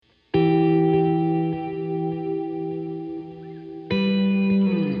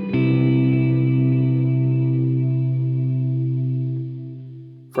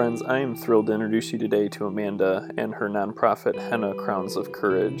Friends, I am thrilled to introduce you today to Amanda and her nonprofit, Henna Crowns of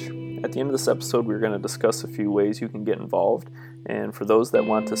Courage. At the end of this episode, we're going to discuss a few ways you can get involved, and for those that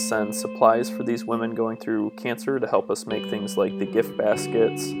want to send supplies for these women going through cancer to help us make things like the gift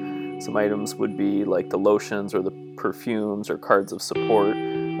baskets. Some items would be like the lotions or the perfumes or cards of support.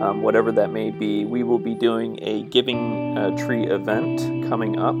 Whatever that may be, we will be doing a Giving Tree event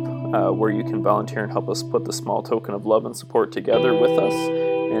coming up where you can volunteer and help us put the small token of love and support together with us,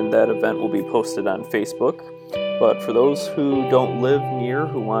 and that event will be posted on Facebook. But for those who don't live near,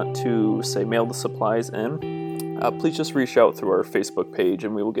 who want to, say, mail the supplies in, please just reach out through our Facebook page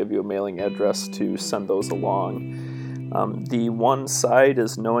and we will give you a mailing address to send those along. The one side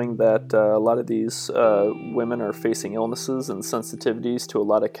is knowing that a lot of these women are facing illnesses and sensitivities to a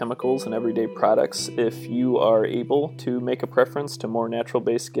lot of chemicals and everyday products. If you are able to make a preference to more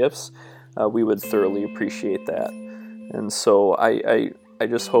natural-based gifts, we would thoroughly appreciate that. And so I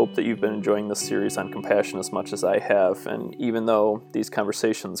just hope that you've been enjoying this series on compassion as much as I have. And even though these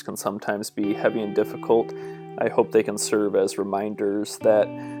conversations can sometimes be heavy and difficult, I hope they can serve as reminders that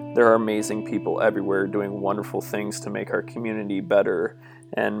there are amazing people everywhere doing wonderful things to make our community better.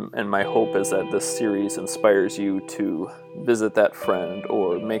 And my hope is that this series inspires you to visit that friend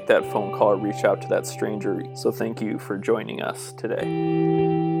or make that phone call or reach out to that stranger. So thank you for joining us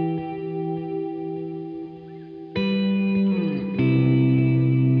today.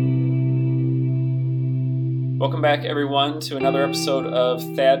 Welcome back, everyone, to another episode of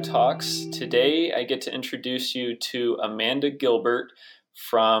Thad Talks. Today, I get to introduce you to Amanda Gilbert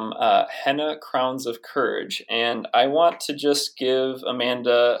from Henna Crowns of Courage. And I want to just give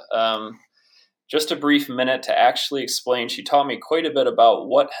Amanda just a brief minute to actually explain. She taught me quite a bit about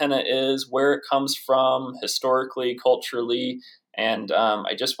what henna is, where it comes from, historically, culturally, and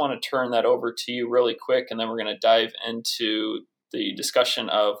I just want to turn that over to you really quick, and then we're going to dive into the discussion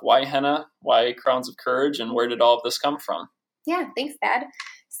of why henna, why Crowns of Courage, and where did all of this come from. Yeah, thanks, Dad.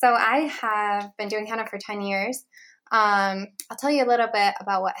 So I have been doing henna for 10 years. I'll tell you a little bit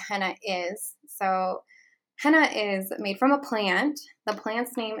about what henna is. So henna is made from a plant. The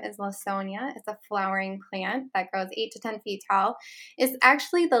plant's name is Lawsonia. It's a flowering plant that grows 8 to 10 feet tall. It's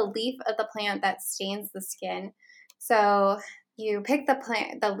actually the leaf of the plant that stains the skin. So you pick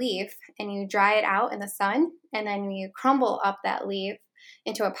the leaf, and you dry it out in the sun, and then you crumble up that leaf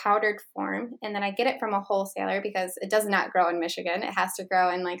into a powdered form. And then I get it from a wholesaler because it does not grow in Michigan. It has to grow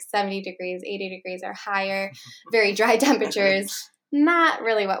in like 70 degrees, 80 degrees or higher, very dry temperatures. Not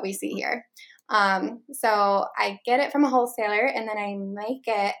really what we see here. So I get it from a wholesaler, and then I make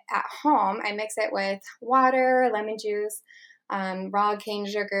it at home. I mix it with water, lemon juice, raw cane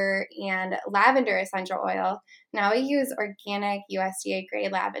sugar, and lavender essential oil. Now I use organic USDA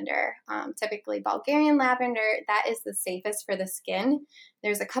grade lavender, typically Bulgarian lavender. That is the safest for the skin.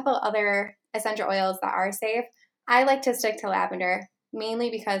 There's a couple other essential oils that are safe. I like to stick to lavender, mainly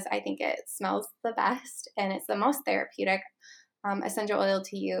because I think it smells the best and it's the most therapeutic essential oil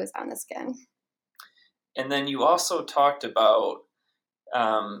to use on the skin. And then you also talked about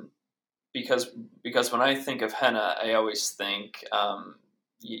because when I think of henna, I always think,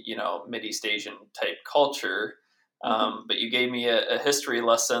 Mideast Asian type culture. But you gave me a history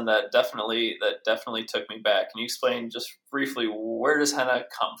lesson that definitely took me back. Can you explain just briefly, where does henna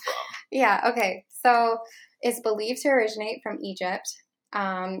come from? Yeah. Okay. So it's believed to originate from Egypt.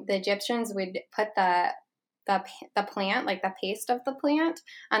 The Egyptians would put the plant, like the paste of the plant,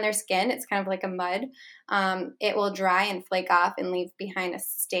 on their skin. It's kind of like a mud. It will dry and flake off and leave behind a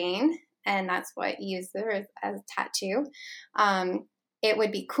stain. And that's what you use as a tattoo. It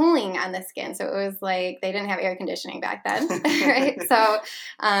would be cooling on the skin. So it was like they didn't have air conditioning back then, right? So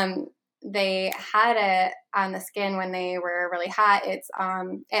they had it on the skin when they were really hot. It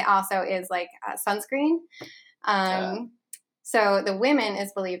also is like a sunscreen. So the women,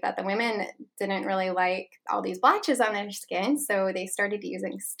 is believed that the women didn't really like all these blotches on their skin. So they started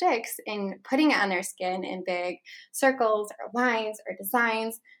using sticks and putting it on their skin in big circles or lines or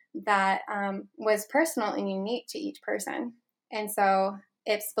designs that was personal and unique to each person. And so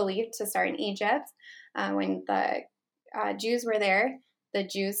it's believed to start in Egypt. When the Jews were there, the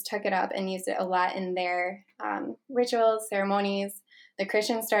Jews took it up and used it a lot in their rituals, ceremonies. The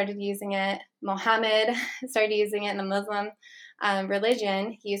Christians started using it. Muhammad started using it in the Muslim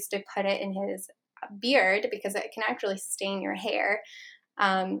religion. He used to put it in his beard because it can actually stain your hair.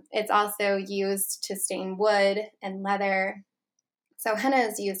 It's also used to stain wood and leather. So henna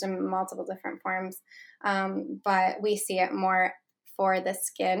is used in multiple different forms, but we see it more for the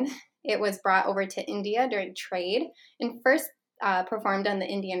skin. It was brought over to India during trade and first performed on the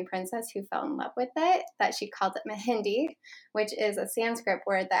Indian princess who fell in love with it, that she called it Mehndi, which is a Sanskrit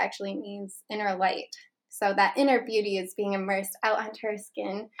word that actually means inner light. So that inner beauty is being immersed out onto her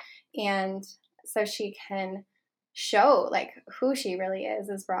skin, and so she can show like who she really is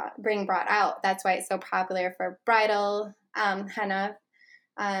being brought out. That's why it's so popular for bridal henna.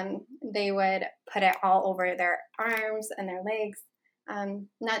 They would put it all over their arms and their legs,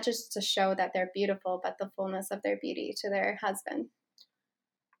 not just to show that they're beautiful, but the fullness of their beauty to their husband.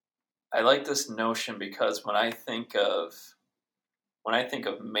 I like this notion because when I think of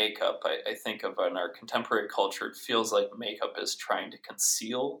makeup, I think of in our contemporary culture, it feels like makeup is trying to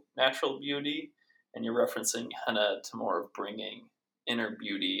conceal natural beauty, and you're referencing henna to more of bringing inner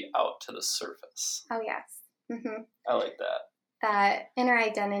beauty out to the surface. Oh, yes. Mm-hmm. I like that. That inner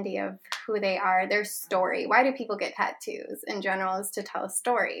identity of who they are, their story. Why do people get tattoos in general is to tell a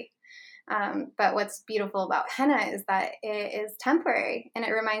story. But what's beautiful about henna is that it is temporary, and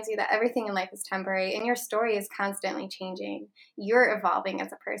it reminds you that everything in life is temporary, and your story is constantly changing. You're evolving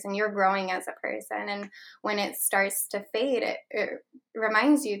as a person. You're growing as a person. And when it starts to fade, it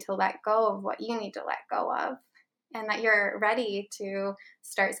reminds you to let go of what you need to let go of, and that you're ready to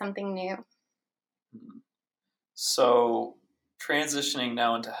start something new. So transitioning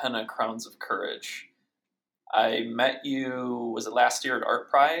now into Henna Crowns of Courage. I met you, was it last year at Art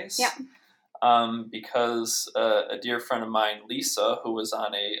Prize? Yeah. Because a dear friend of mine, Lisa, who was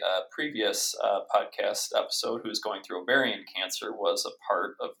on a previous podcast episode, who was going through ovarian cancer, was a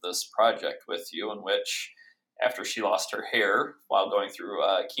part of this project with you, in which, after she lost her hair while going through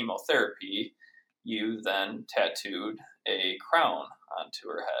chemotherapy, you then tattooed a crown onto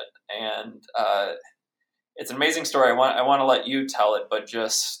her head. And it's an amazing story. I want to let you tell it, but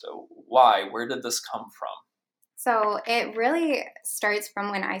just why? Where did this come from? So it really starts from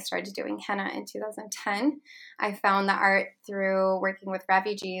when I started doing henna in 2010. I found the art through working with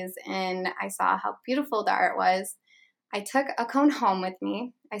refugees, and I saw how beautiful the art was. I took a cone home with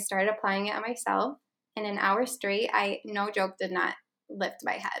me. I started applying it on myself. In an hour straight, no joke, did not lift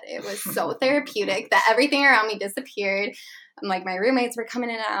my head. It was so therapeutic that everything around me disappeared. Like my roommates were coming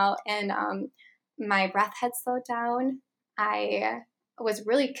in and out, and my breath had slowed down. I was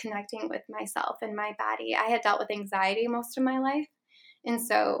really connecting with myself and my body. I had dealt with anxiety most of my life. And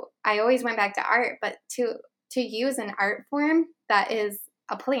so I always went back to art, but to use an art form that is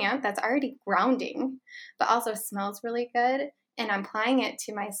a plant that's already grounding, but also smells really good, and I'm applying it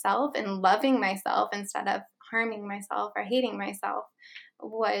to myself and loving myself instead of harming myself or hating myself,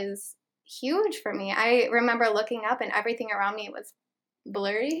 was huge for me. I remember looking up and everything around me was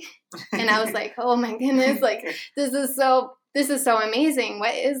blurry. And I was like, oh my goodness, like this is so amazing.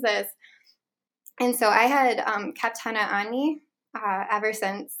 What is this? And so I had kept henna on me ever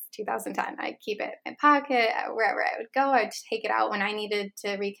since 2010. I'd keep it in my pocket wherever I would go. I'd take it out when I needed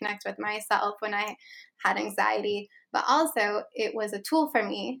to reconnect with myself, when I had anxiety. But also it was a tool for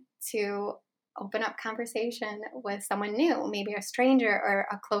me to open up conversation with someone new, maybe a stranger or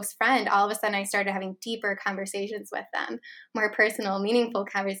a close friend. All of a sudden I started having deeper conversations with them, more personal, meaningful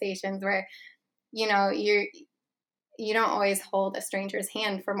conversations where, you don't always hold a stranger's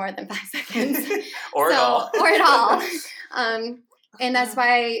hand for more than 5 seconds. Or at all. And that's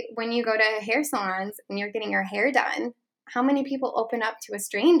why when you go to hair salons and you're getting your hair done, how many people open up to a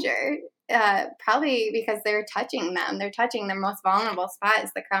stranger? Probably because they're touching them. They're touching their most vulnerable spot,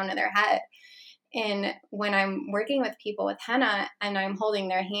 is the crown of their head. And when I'm working with people with henna and I'm holding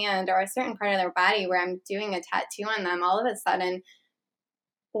their hand or a certain part of their body where I'm doing a tattoo on them, all of a sudden,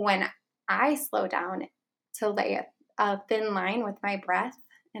 when I slow down to lay a thin line with my breath,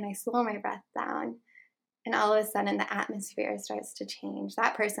 and I slow my breath down, and all of a sudden the atmosphere starts to change.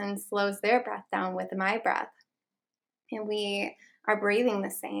 That person slows their breath down with my breath, and we are breathing the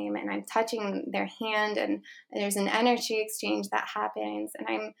same, and I'm touching their hand, and there's an energy exchange that happens, and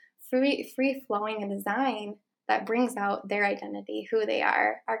I'm free flowing a design that brings out their identity, who they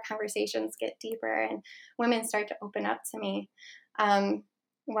are. Our conversations get deeper, and women start to open up to me.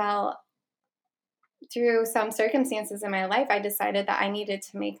 Well, through some circumstances in my life, I decided that I needed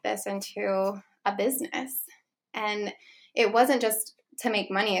to make this into a business. And it wasn't just to make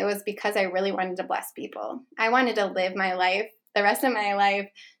money. It was because I really wanted to bless people. I wanted to live my life, the rest of my life,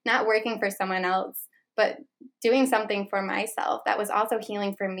 not working for someone else, but doing something for myself that was also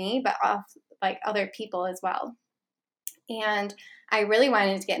healing for me, but like other people as well. And I really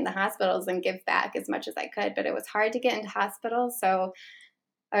wanted to get into hospitals and give back as much as I could, but it was hard to get into hospitals. So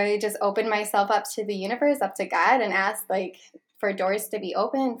I just opened myself up to the universe, up to God, and asked for doors to be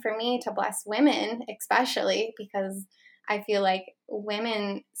open for me to bless women, especially because I feel like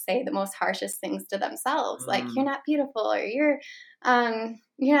women say the most harshest things to themselves, like you're not beautiful, or you're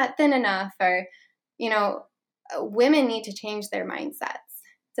not thin enough, or women need to change their mindsets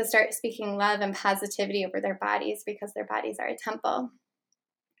to start speaking love and positivity over their bodies, because their bodies are a temple.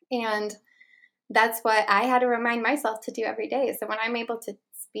 And that's what I had to remind myself to do every day. So when I'm able to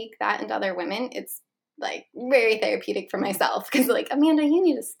speak that into other women, it's like very therapeutic for myself, because like, Amanda, you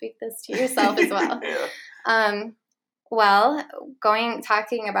need to speak this to yourself as well. Yeah. Well,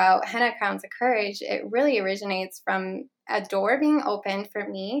 talking about Henna Crowns of Courage, it really originates from a door being opened for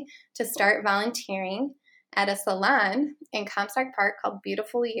me to start volunteering at a salon in Comstock Park called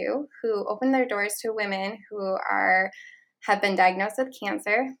Beautiful You, who opened their doors to women who have been diagnosed with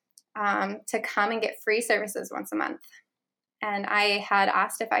cancer, to come and get free services once a month. And I had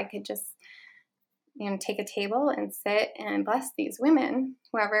asked if I could just take a table and sit and bless these women,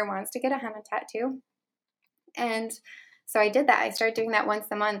 whoever wants to get a henna tattoo. And so I did that. I started doing that once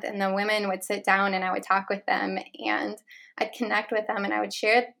a month, and the women would sit down and I would talk with them, and I'd connect with them, and I would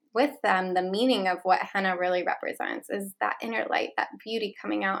share with them the meaning of what henna really represents, is that inner light, that beauty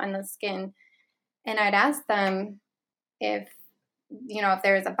coming out on the skin. And I'd ask them if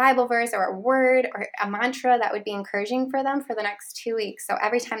there was a Bible verse or a word or a mantra that would be encouraging for them for the next 2 weeks. So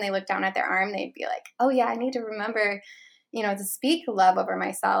every time they looked down at their arm, they'd be like, oh yeah, I need to remember to speak love over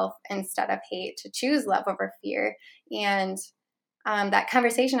myself instead of hate, to choose love over fear. And that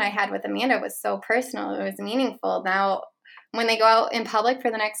conversation I had with Amanda was so personal. It was meaningful. Now, when they go out in public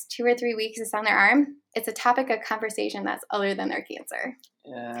for the next 2 or 3 weeks, it's on their arm, it's a topic of conversation that's other than their cancer.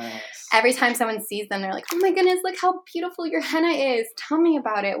 Yes. Every time someone sees them, they're like, oh my goodness, look how beautiful your henna is. Tell me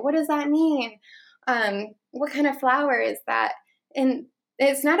about it. What does that mean? What kind of flower is that? And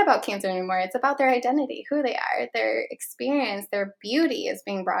it's not about cancer anymore. It's about their identity, who they are, their experience, their beauty is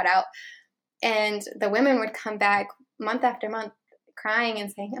being brought out. And the women would come back month after month crying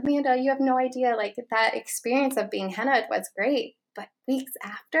and saying, Amanda, you have no idea, like that experience of being hennaed was great. But weeks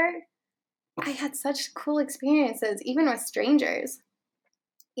after, I had such cool experiences, even with strangers.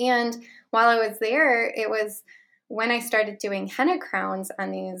 And while I was there, it was when I started doing henna crowns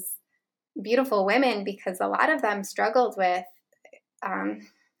on these beautiful women, because a lot of them struggled with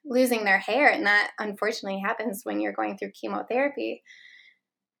losing their hair. And that unfortunately happens when you're going through chemotherapy.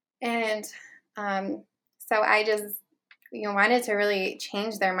 And so I just wanted to really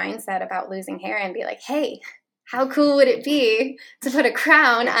change their mindset about losing hair and be like, hey, how cool would it be to put a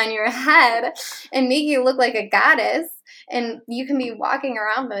crown on your head and make you look like a goddess? And you can be walking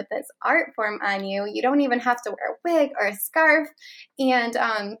around with this art form on you. You don't even have to wear a wig or a scarf.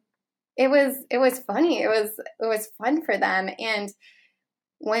 And it was funny. It was fun for them. And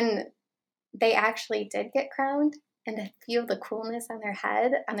when they actually did get crowned and to feel the coolness on their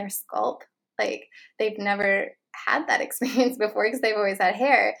head, on their scalp, like they've never had that experience before, because they've always had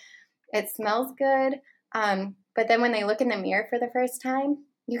hair. It smells good. But then when they look in the mirror for the first time,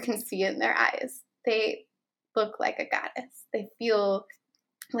 you can see it in their eyes. They look like a goddess. They feel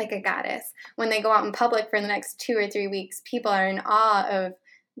like a goddess. When they go out in public for the next 2 or 3 weeks, people are in awe of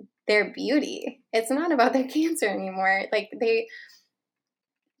their beauty. It's not about their cancer anymore. Like they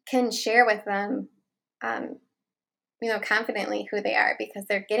can share with them, confidently who they are, because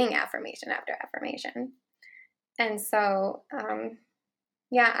they're getting affirmation after affirmation. And so,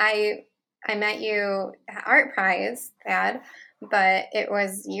 I met you at Art Prize, Dad, but it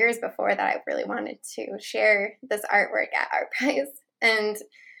was years before that I really wanted to share this artwork at Art Prize. And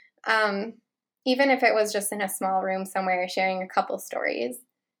even if it was just in a small room somewhere sharing a couple stories,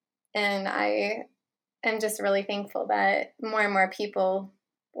 and I am just really thankful that more and more people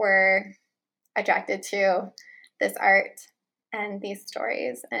were attracted to this art and these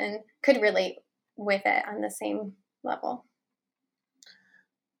stories and could relate with it on the same level.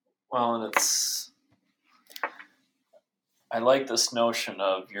 Well, and I like this notion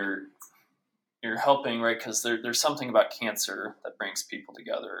of you're helping, right? Because there's something about cancer that brings people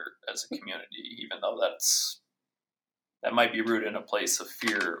together as a community, even though that might be rooted in a place of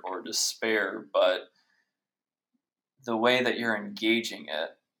fear or despair. But the way that you're engaging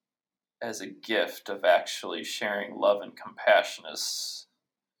it as a gift of actually sharing love and compassion is,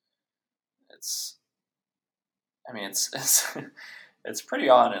 it's it's pretty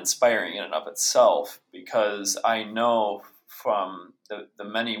awe-inspiring in and of itself, because I know from the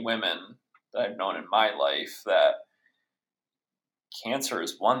many women that I've known in my life that cancer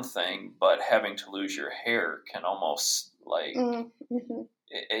is one thing, but having to lose your hair can almost like, mm-hmm.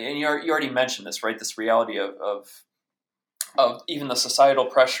 And you already mentioned this, right? This reality of even the societal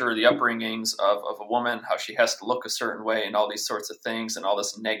pressure, the upbringings of a woman, how she has to look a certain way and all these sorts of things, and all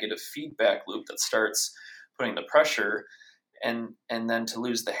this negative feedback loop that starts putting the pressure, and then to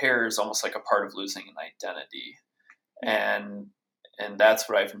lose the hair is almost like a part of losing an identity. And that's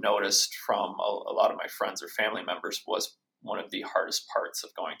what I've noticed from a lot of my friends or family members was one of the hardest parts of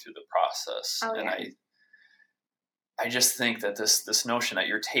going through the process. Oh, yeah. And I just think that this notion that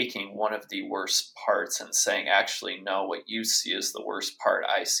you're taking one of the worst parts and saying, actually, no, what you see as the worst part,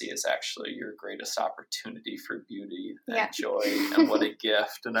 I see as actually your greatest opportunity for beauty and joy, and what a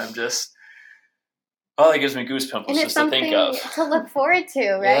gift. And I'm just, that gives me goosebumps just to think of. To look forward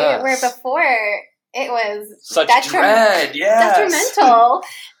to, right? Yes. Where before it was such dread, detrimental.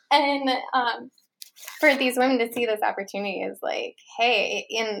 And for these women to see this opportunity is like, hey,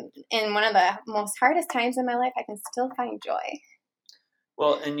 in one of the most hardest times in my life, I can still find joy.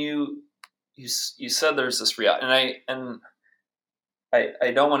 Well, and you said there's this reality, and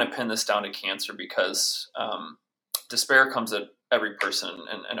I don't want to pin this down to cancer, because despair comes at every person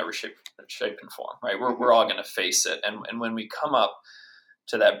in every shape and form, right? We're all going to face it, and when we come up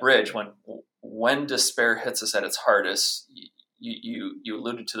to that bridge, when despair hits us at its hardest, you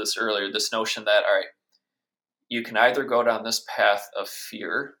alluded to this earlier, this notion that, all right, you can either go down this path of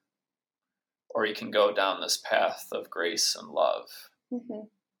fear, or you can go down this path of grace and love. Mm-hmm.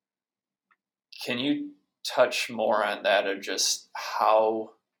 Can you touch more on that, of just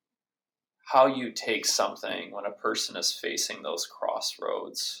how you take something when a person is facing those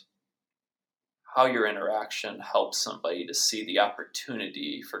crossroads, how your interaction helps somebody to see the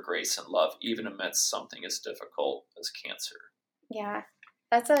opportunity for grace and love, even amidst something as difficult as cancer? Yeah,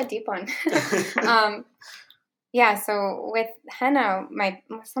 that's a deep one. Yeah, so with henna,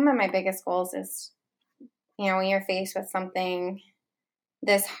 some of my biggest goals is, when you're faced with something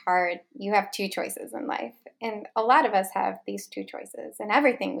this hard, you have two choices in life. And a lot of us have these two choices. And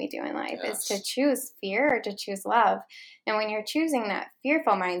everything we do in life is to choose fear or to choose love. And when you're choosing that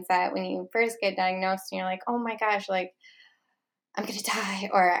fearful mindset, when you first get diagnosed and you're like, oh my gosh, like, I'm going to die,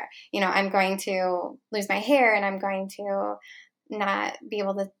 or, I'm going to lose my hair, and I'm going to not be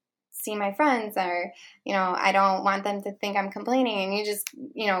able to see my friends, or, I don't want them to think I'm complaining. And you just,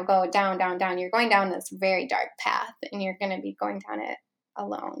 go down, down, down. You're going down this very dark path, and you're going to be going down it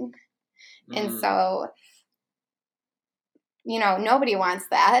alone. And so, nobody wants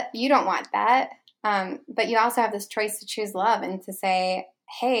that. You don't want that. But you also have this choice to choose love and to say,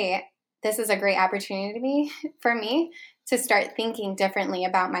 hey, this is a great opportunity for me to start thinking differently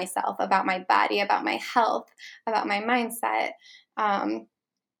about myself, about my body, about my health, about my mindset.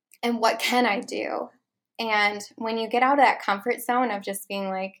 And what can I do? And when you get out of that comfort zone of just being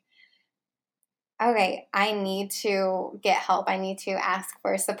like, okay, I need to get help, I need to ask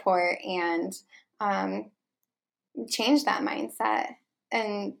for support, and change that mindset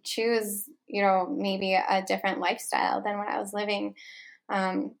and choose, maybe a different lifestyle than what I was living,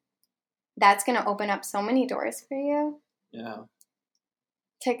 that's going to open up so many doors for you. Yeah.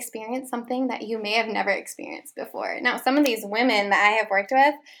 To experience something that you may have never experienced before. Now, some of these women that I have worked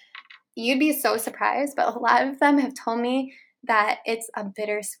with, you'd be so surprised, but a lot of them have told me that it's a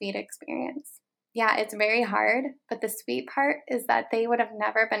bittersweet experience. Yeah, it's very hard, but the sweet part is that they would have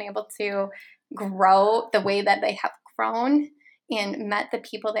never been able to grow the way that they have grown and met the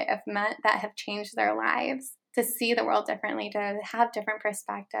people they have met that have changed their lives, to see the world differently, to have different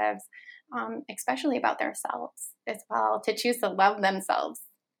perspectives, especially about themselves as well, to choose to love themselves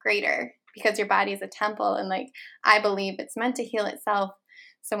greater, because your body is a temple, and I believe it's meant to heal itself.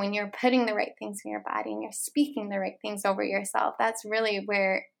 So when you're putting the right things in your body and you're speaking the right things over yourself, that's really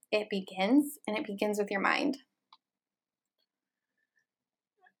where it begins, and it begins with your mind.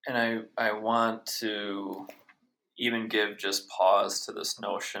 And I want to even give just pause to this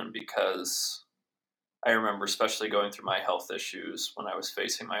notion, because I remember, especially going through my health issues when I was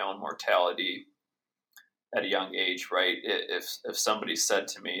facing my own mortality at a young age, right? If somebody said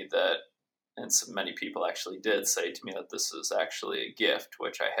to me that, and so many people actually did say to me that this is actually a gift,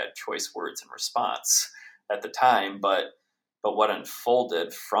 which I had choice words in response at the time, but what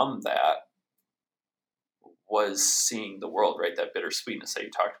unfolded from that was seeing the world, right? That bittersweetness that you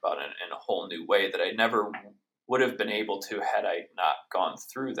talked about in a whole new way that I never would have been able to had I not gone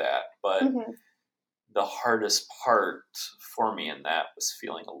through that. But the hardest part for me in that was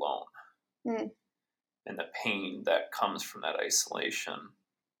feeling alone and the pain that comes from that isolation.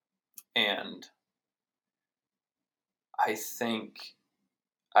 And I think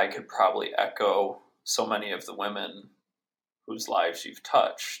I could probably echo so many of the women whose lives you've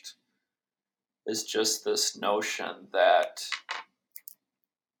touched, is just this notion that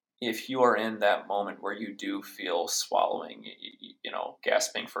if you are in that moment where you do feel swallowing,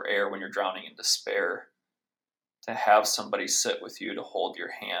 gasping for air when you're drowning in despair, to have somebody sit with you, to hold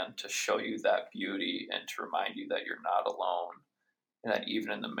your hand, to show you that beauty and to remind you that you're not alone, and that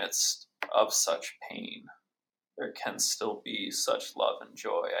even in the midst of such pain, there can still be such love and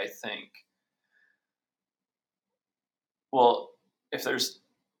joy. I think, well, if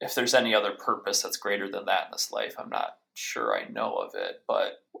there's any other purpose that's greater than that in this life, I'm not sure I know of it,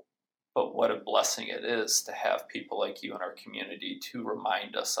 but what a blessing it is to have people like you in our community to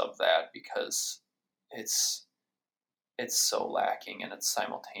remind us of that, because it's so lacking and it's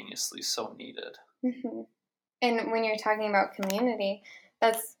simultaneously so needed. Mm-hmm. And when you're talking about community,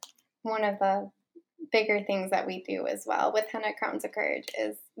 that's one of the bigger things that we do as well with Henna Crowns of Courage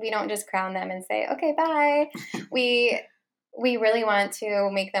is we don't just crown them and say, okay, bye. we really want to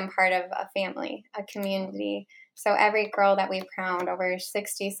make them part of a family, a community. So every girl that we've crowned, over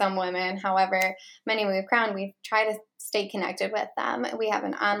 60 some women, however many we've crowned, we try to stay connected with them. We have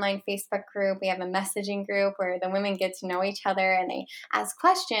an online Facebook group. We have a messaging group where the women get to know each other and they ask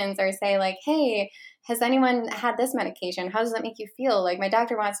questions or say like, hey, has anyone had this medication? How does that make you feel? Like, my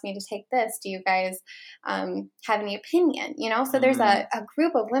doctor wants me to take this. Do you guys have any opinion? So there's a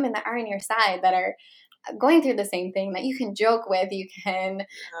group of women that are on your side that are going through the same thing, that you can joke with, you can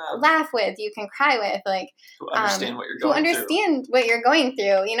laugh with, you can cry with, like who understand what you're going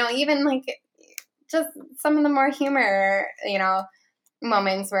through. Even like just some of the more humor,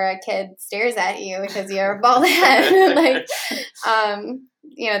 moments where a kid stares at you because you're bald head. Like,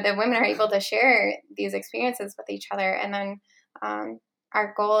 the women are able to share these experiences with each other. And then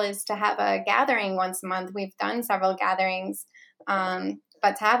our goal is to have a gathering once a month. We've done several gatherings,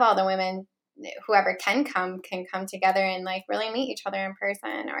 but to have all the women, whoever can come together and like really meet each other in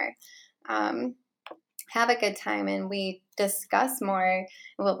person, or have a good time. And we discuss more.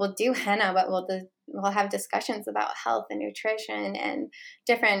 We'll do henna, but we'll have discussions about health and nutrition and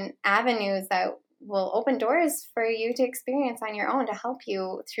different avenues that will open doors for you to experience on your own to help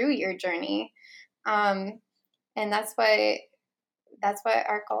you through your journey. And that's what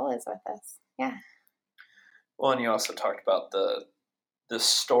our goal is with this. Yeah. Well, and you also talked about the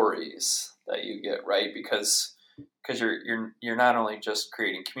stories that you get, right? Because you're not only just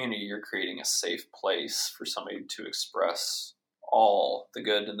creating community, you're creating a safe place for somebody to express all the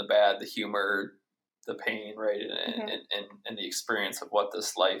good and the bad, the humor, the pain, right? And the experience of what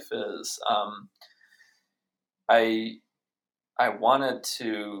this life is. I wanted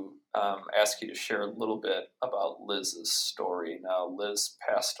to ask you to share a little bit about Liz's story. Now, Liz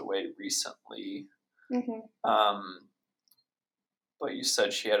passed away recently. Mm-hmm. But you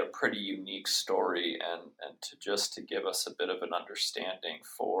said she had a pretty unique story, and to give us a bit of an understanding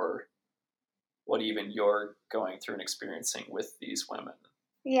for what even you're going through and experiencing with these women.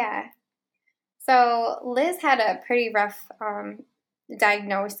 Yeah. So Liz had a pretty rough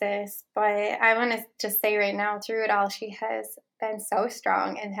diagnosis, but I want to just say right now, through it all, she has been so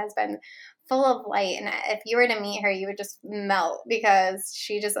strong and has been full of light. And if you were to meet her, you would just melt, because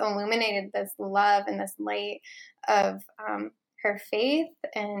she just illuminated this love and this light of her faith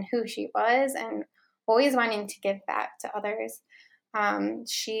and who she was, and always wanting to give back to others.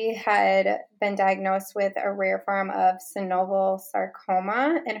 She had been diagnosed with a rare form of synovial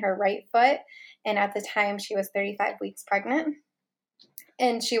sarcoma in her right foot, and at the time she was 35 weeks pregnant.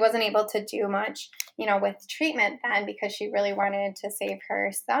 And she wasn't able to do much, with treatment then, because she really wanted to save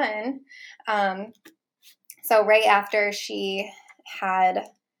her son. So right after she had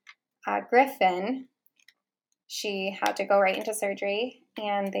Griffin, she had to go right into surgery,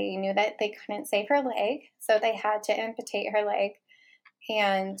 and they knew that they couldn't save her leg, so they had to amputate her leg.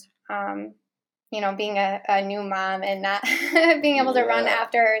 And, being a new mom and not being able to run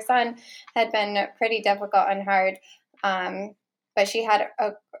after her son had been pretty difficult and hard. But she had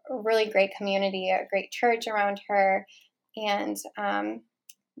a really great community, a great church around her. And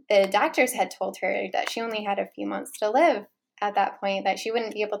the doctors had told her that she only had a few months to live at that point, that she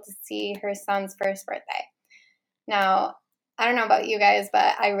wouldn't be able to see her son's first birthday. Now, I don't know about you guys,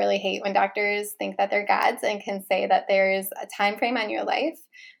 but I really hate when doctors think that they're gods and can say that there's a time frame on your life.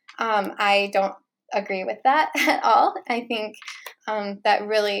 I don't agree with that at all. I think that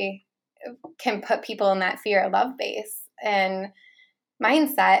really can put people in that fear of love base and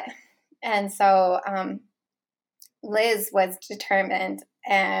mindset. And so Liz was determined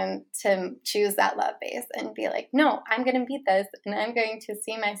and to choose that love base and be like, no, I'm going to beat this, and I'm going to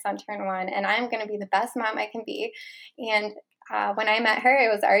see my son turn 1, and I'm going to be the best mom I can be. And when I met her,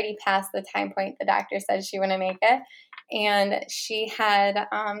 it was already past the time point the doctor said she wouldn't make it. And she had,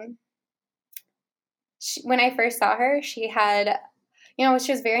 when I first saw her, she had,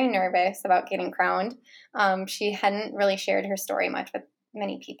 she was very nervous about getting crowned. She hadn't really shared her story much with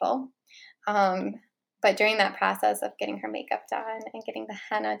many people. But during that process of getting her makeup done and getting the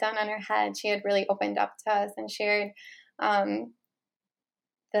henna done on her head, she had really opened up to us and shared the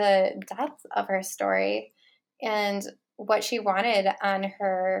depth of her story. And what she wanted on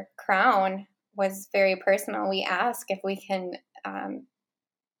her crown was very personal. We ask if we can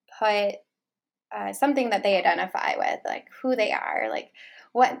put something that they identify with, like who they are, like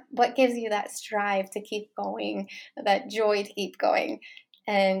what gives you that strive to keep going, that joy to keep going.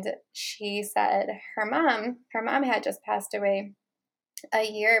 And she said her mom had just passed away a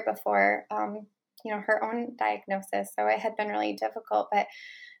year before, her own diagnosis. So it had been really difficult, but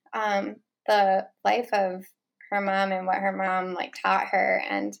the life of her mom and what her mom taught her,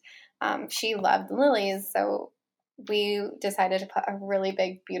 and she loved lilies. So we decided to put a really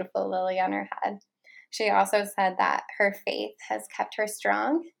big, beautiful lily on her head. She also said that her faith has kept her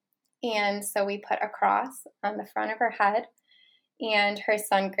strong. And so we put a cross on the front of her head and her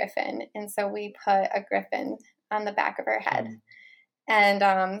son Griffin. And so we put a griffin on the back of her head.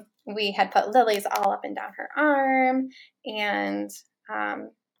 And we had put lilies all up and down her arm. And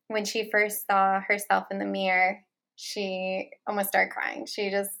when she first saw herself in the mirror, she almost started crying. She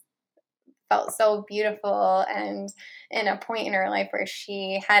just felt so beautiful and in a point in her life where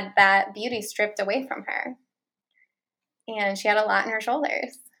she had that beauty stripped away from her. And she had a lot in her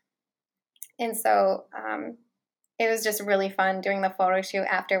shoulders. And so it was just really fun doing the photo shoot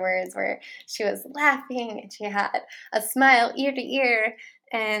afterwards where she was laughing and she had a smile ear to ear.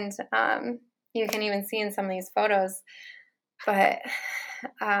 And you can even see in some of these photos. But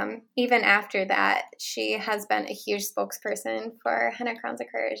even after that, she has been a huge spokesperson for Henna Crowns of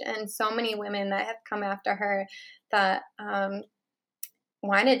Courage. And so many women that have come after her that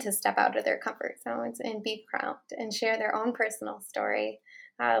wanted to step out of their comfort zones and be crowned and share their own personal story.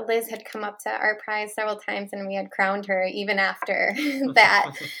 Liz had come up to our prize several times and we had crowned her even after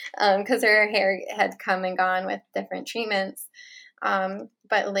that because her hair had come and gone with different treatments.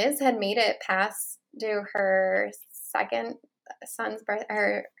 But Liz had made it past to her son's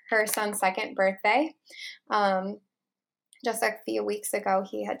second birthday. Just a few weeks ago,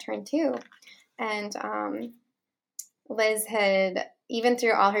 he had turned 2. And Liz had, even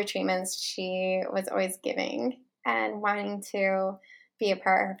through all her treatments, she was always giving and wanting to be a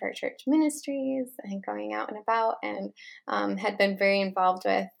part of her church ministries and going out and about, and had been very involved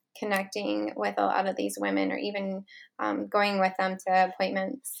with connecting with a lot of these women or even going with them to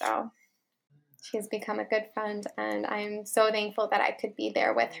appointments. So she's become a good friend, and I'm so thankful that I could be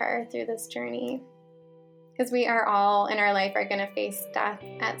there with her through this journey. Because we are all in our life are going to face death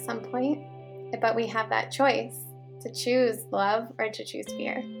at some point, but we have that choice to choose love or to choose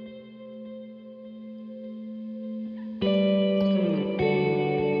fear.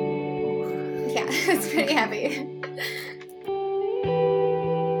 Yeah, it's pretty heavy.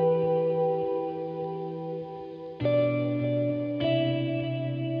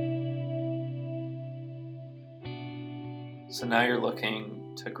 So now you're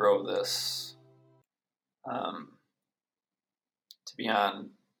looking to grow this to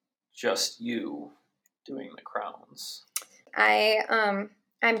beyond just you doing the crowns.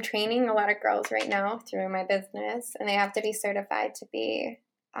 I'm training a lot of girls right now through my business, and they have to be certified to be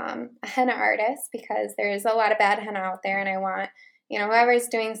a henna artist because there's a lot of bad henna out there, and I want whoever's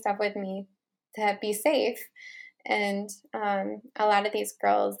doing stuff with me to be safe. And a lot of these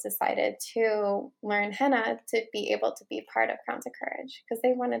girls decided to learn henna to be able to be part of Crowns of Courage because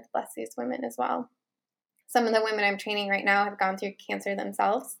they wanted to bless these women as well. Some of the women I'm training right now have gone through cancer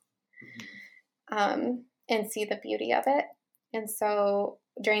themselves and see the beauty of it. And so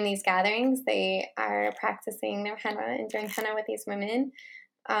during these gatherings, they are practicing their henna and doing henna with these women.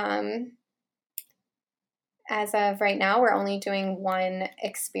 As of right now, we're only doing one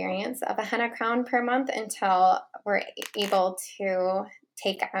experience of a henna crown per month until we're able to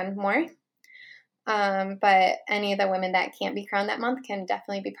take on more. But any of the women that can't be crowned that month can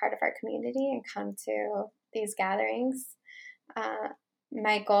definitely be part of our community and come to these gatherings.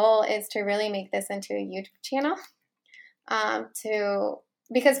 My goal is to really make this into a YouTube channel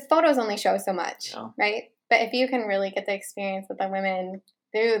because photos only show so much, right? But if you can really get the experience with the women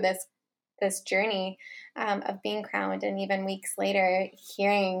through this journey of being crowned, and even weeks later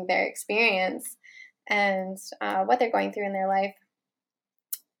hearing their experience and what they're going through in their life.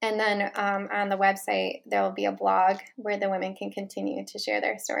 And then on the website, there will be a blog where the women can continue to share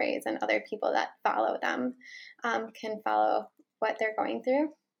their stories, and other people that follow them can follow what they're going through.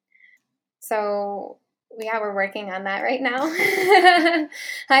 So we're working on that right now.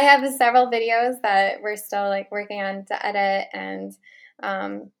 I have several videos that we're still working on to edit, and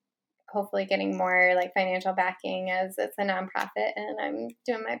hopefully getting more financial backing as it's a nonprofit, and I'm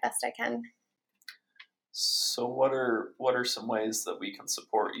doing my best I can. So what are some ways that we can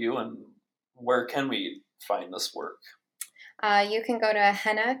support you, and where can we find this work? You can go to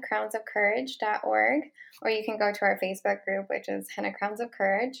hennacrownsofcourage.org, or you can go to our Facebook group, which is Henna Crowns of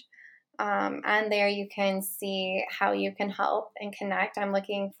Courage. And there you can see how you can help and connect. I'm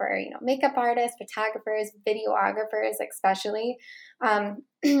looking for, makeup artists, photographers, videographers, especially,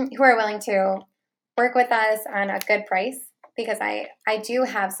 who are willing to work with us on a good price, because I do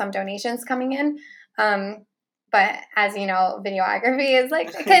have some donations coming in. But as you know, videography is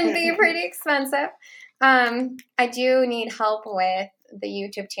can be pretty expensive. I do need help with the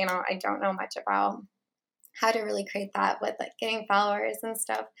YouTube channel. I don't know much about how to really create that with getting followers and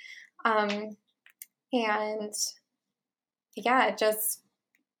stuff. And yeah, just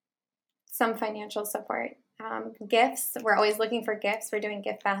some financial support. Gifts. We're always looking for gifts. We're doing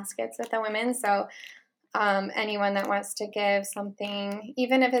gift baskets with the women. So anyone that wants to give something,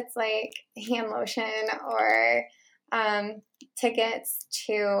 even if it's hand lotion or tickets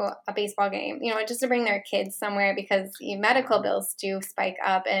to a baseball game, just to bring their kids somewhere, because medical bills do spike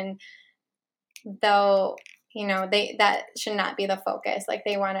up, and though that should not be the focus.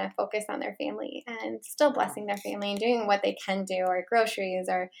 They want to focus on their family and still blessing their family and doing what they can do, or groceries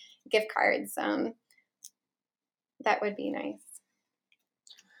or gift cards. That would be nice.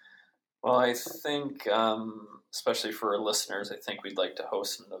 Well, I think, especially for our listeners, I think we'd like to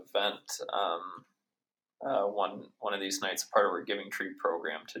host an event one of these nights, part of our Giving Tree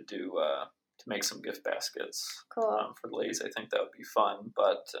program, to make some gift baskets. Cool. For the ladies. I think that would be fun.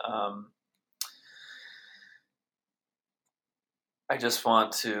 But I just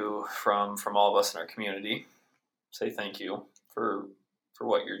want to, from all of us in our community, say thank you for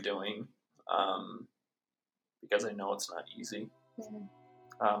what you're doing, because I know it's not easy,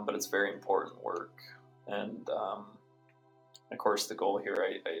 but it's very important work. And of course, the goal here,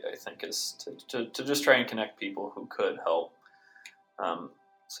 I think, is to just try and connect people who could help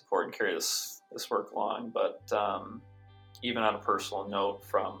support and carry this work along. But even on a personal note,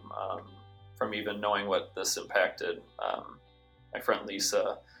 from even knowing what this impacted my friend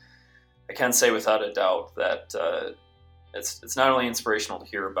Lisa, I can say without a doubt that it's not only inspirational to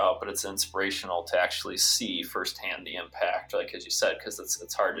hear about, but it's inspirational to actually see firsthand the impact, as you said, because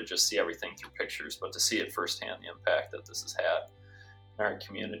it's hard to just see everything through pictures, but to see it firsthand, the impact that this has had in our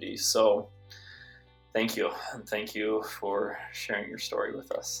community. So thank you, and thank you for sharing your story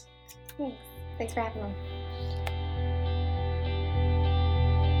with us. Thanks for having me.